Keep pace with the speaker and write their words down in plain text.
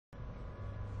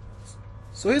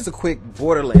So here's a quick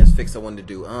Borderlands fix I wanted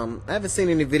to do. I haven't seen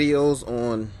any videos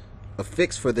on a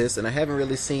fix for this, and I haven't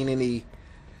really seen any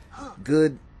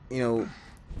good,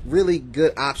 really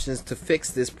good options to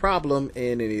fix this problem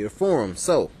in any of the forums.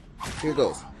 So here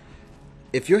goes.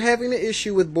 If you're having an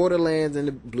issue with Borderlands and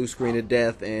the blue screen of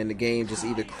death and the game just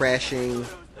either crashing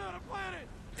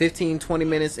 15-20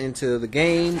 minutes into the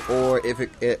game, or if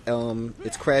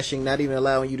it's crashing, not even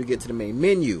allowing you to get to the main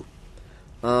menu,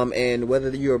 and whether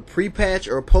you're a pre-patch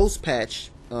or a post-patch,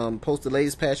 post the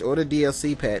latest patch or the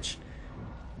DLC patch,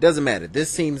 doesn't matter. This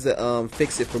seems to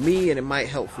fix it for me, and it might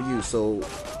help for you. So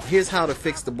here's how to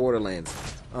fix the Borderlands.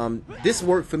 This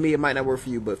worked for me, it might not work for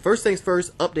you, but first things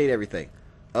first, update everything.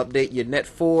 Update your Net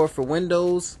 4 for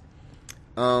Windows,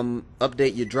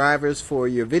 update your drivers for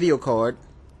your video card,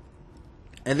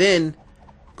 and then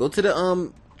go to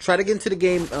the try to get into the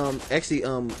game.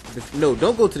 No,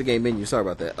 don't go to the game menu. Sorry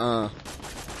about that.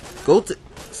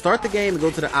 Start the game and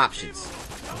go to the options.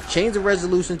 Change the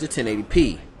resolution to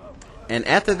 1080p. And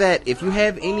after that, if you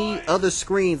have any other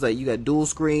screens, like you got dual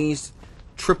screens,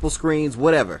 triple screens,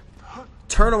 whatever,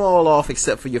 turn them all off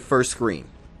except for your first screen.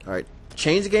 Alright,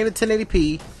 change the game to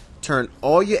 1080p, turn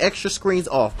all your extra screens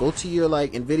off. Go to your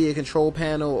NVIDIA control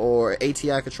panel or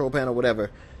ATI control panel, whatever.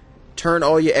 Turn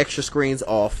all your extra screens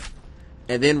off,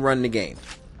 and then run the game.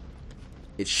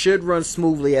 It should run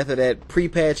smoothly after that,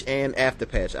 pre-patch and after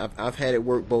patch. I've had it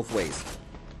work both ways.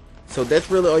 So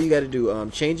that's really all you got to do.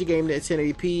 Change your game to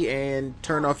 1080p and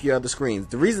turn off your other screens.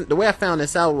 The way I found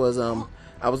this out was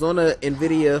I was on a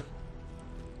NVIDIA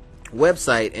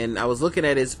website and I was looking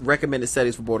at its recommended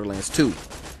settings for Borderlands 2.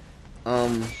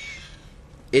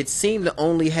 It seemed to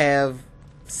only have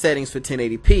settings for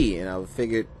 1080p, and I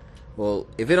figured, well,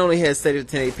 if it only has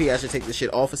settings for 1080p, I should take the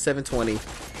shit off of 720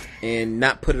 and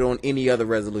not put it on any other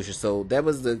resolution. So that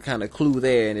was the kind of clue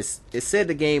there, and it said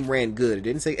the game ran good. It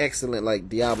didn't say excellent like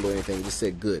Diablo or anything, it just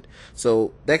said good.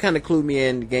 So that kind of clued me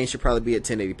in. The game should probably be at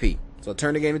 1080p. So I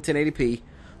turned the game to 1080p.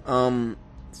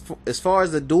 As far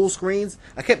as the dual screens,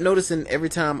 I kept noticing every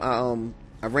time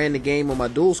I ran the game on my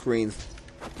dual screens,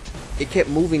 it kept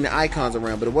moving the icons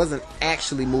around, but it wasn't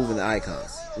actually moving the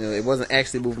icons. It wasn't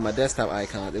actually moving my desktop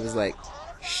icons. It was like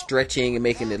stretching and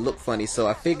making it look funny. So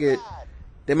I figured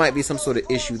there might be some sort of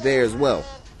issue there as well.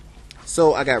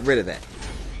 So I got rid of that.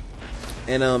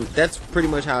 And that's pretty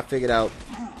much how I figured out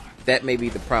that may be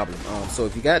the problem. So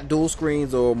if you got dual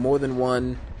screens or more than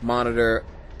one monitor,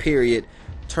 period,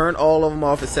 turn all of them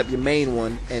off except your main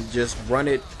one and just run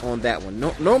it on that one.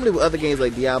 Normally with other games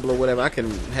like Diablo or whatever, I can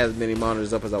have as many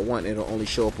monitors up as I want. It'll only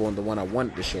show up on the one I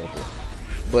want it to show up on.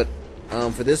 But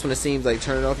for this one, it seems like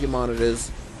turning off your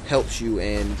monitors helps you,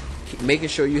 and making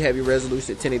sure you have your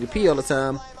resolution at 1080p all the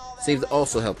time seems to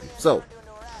also help you. So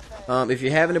if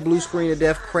you're having a blue screen of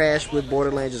death crash with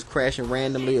Borderlands just crashing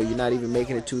randomly, or you're not even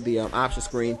making it to the option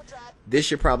screen, this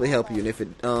should probably help you. And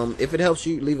if it helps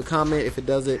you, leave a comment. If it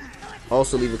doesn't,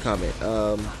 also leave a comment.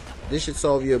 This should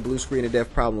solve your blue screen of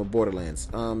death problem with Borderlands.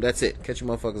 That's it. Catch you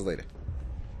motherfuckers later.